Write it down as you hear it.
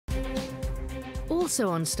Also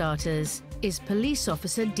on starters is police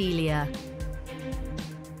officer Delia.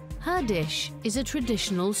 Her dish is a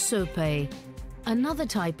traditional sope, another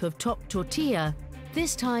type of top tortilla,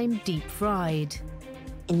 this time deep-fried.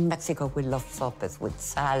 In Mexico, we love sopes with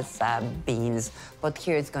salsa, beans, but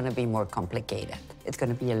here it's going to be more complicated. It's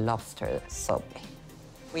going to be a lobster sope.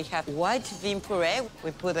 We have white bean puree.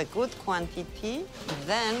 We put a good quantity.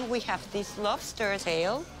 Then we have this lobster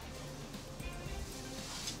tail.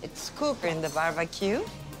 It's cooked in the barbecue.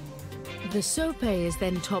 The sope is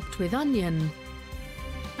then topped with onion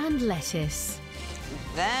and lettuce.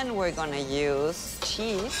 Then we're going to use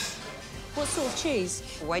cheese. What sort of cheese?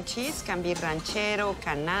 White cheese can be ranchero,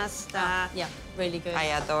 canasta. Yeah, really good. I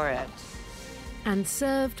adore it. And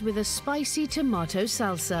served with a spicy tomato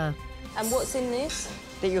salsa. And what's in this?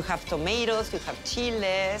 You have tomatoes, you have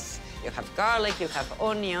chiles, you have garlic, you have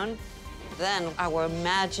onion. Then our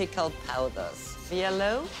magical powders.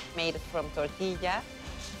 Yellow, made from tortilla.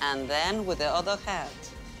 And then with the other hand,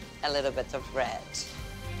 a little bit of red.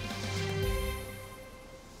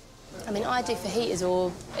 I mean, I do fajitas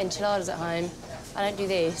or enchiladas at home. I don't do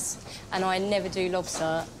this, and I never do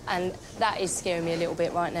lobster, and that is scaring me a little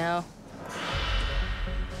bit right now.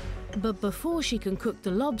 But before she can cook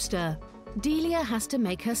the lobster, Delia has to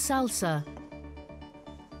make her salsa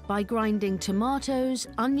by grinding tomatoes,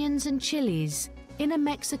 onions and chilies in a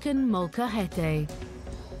Mexican molcajete.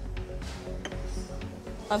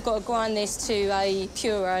 I've got to grind this to a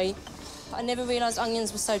puree. I never realised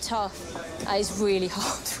onions were so tough. It's really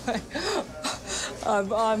hard.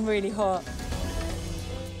 I'm really hot.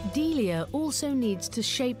 Delia also needs to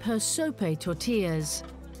shape her sope tortillas,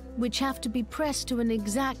 which have to be pressed to an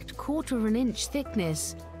exact 1/4 inch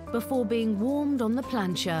thickness before being warmed on the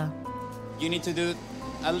plancha. You need to do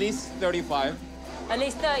at least 35. At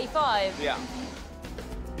least 35? Yeah.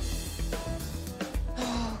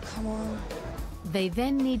 Oh, come on. They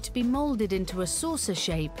then need to be moulded into a saucer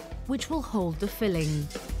shape, which will hold the filling.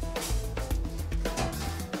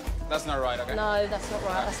 That's not right, okay? No, that's not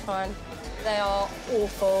right. That's fine. They are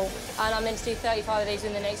awful. And I'm meant to do 35 of these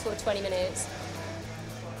in the next sort of 20 minutes.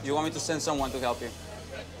 You want me to send someone to help you?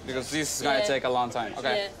 Because this is gonna take a long time.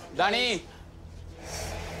 Okay. Yeah. Danny!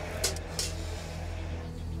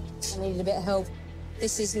 I needed a bit of help.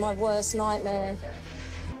 This is my worst nightmare.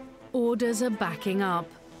 Orders are backing up.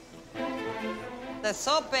 The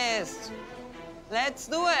sopes. Let's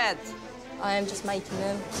do it. I am just making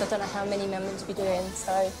them, so I don't know how many I'm meant to be doing,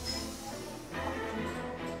 so...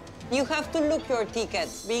 You have to look your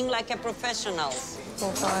tickets, being like a professional.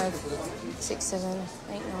 4, 5, 6, 7,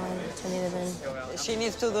 8, 9, 10, 11. She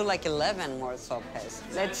needs to do like 11 more sopes.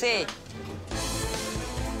 Let's see.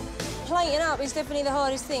 Plating up is definitely the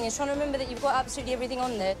hardest thing. It's trying to remember that you've got absolutely everything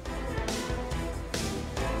on there.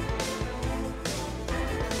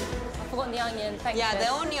 I've forgotten the onion, thank you. Yeah,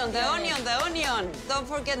 the onion. Don't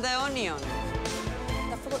forget the onion.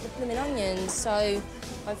 I forgot the blooming onions, so I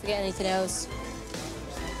won't forget anything else.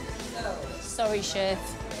 Sorry, chef.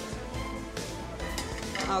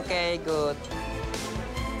 Okay, good.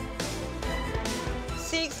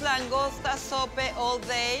 6 langosta sope all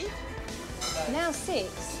day. Now 6.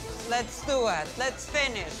 Let's do it. Let's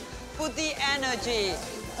finish. Put the energy.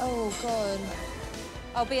 Oh, God.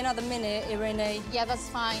 I'll be another minute, Irene. Yeah, that's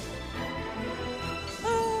fine.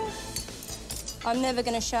 I'm never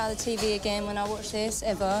going to shout at the TV again when I watch this,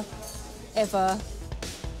 ever. Ever.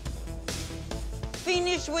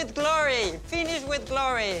 Finish with glory. Finish with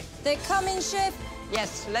glory. They're coming, chef.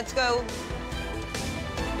 Yes, let's go.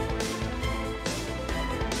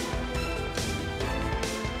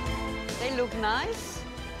 They look nice,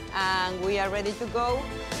 and we are ready to go.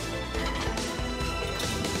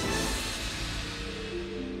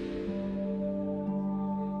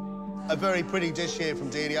 A very pretty dish here from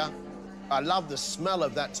Delia. I love the smell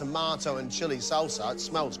of that tomato and chili salsa. It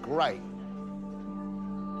smells great.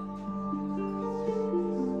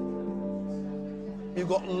 You've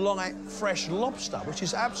got light, fresh lobster, which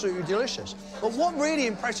is absolutely delicious. But what really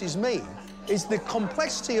impresses me is the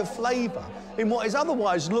complexity of flavour in what is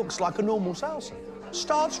otherwise looks like a normal salsa.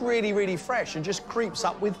 Starts really, really fresh and just creeps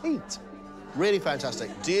up with heat. Really fantastic.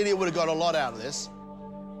 Delia would have got a lot out of this.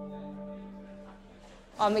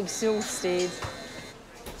 I'm exhausted.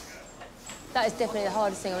 That is definitely the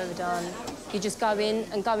hardest thing I've ever done. You just go in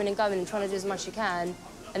and go in and go in and trying to do as much as you can,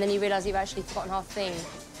 and then you realise you've actually forgotten half the thing.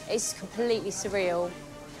 It's completely surreal.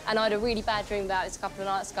 And I had a really bad dream about this a couple of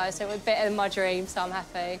nights ago, so it was better than my dream, so I'm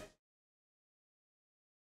happy.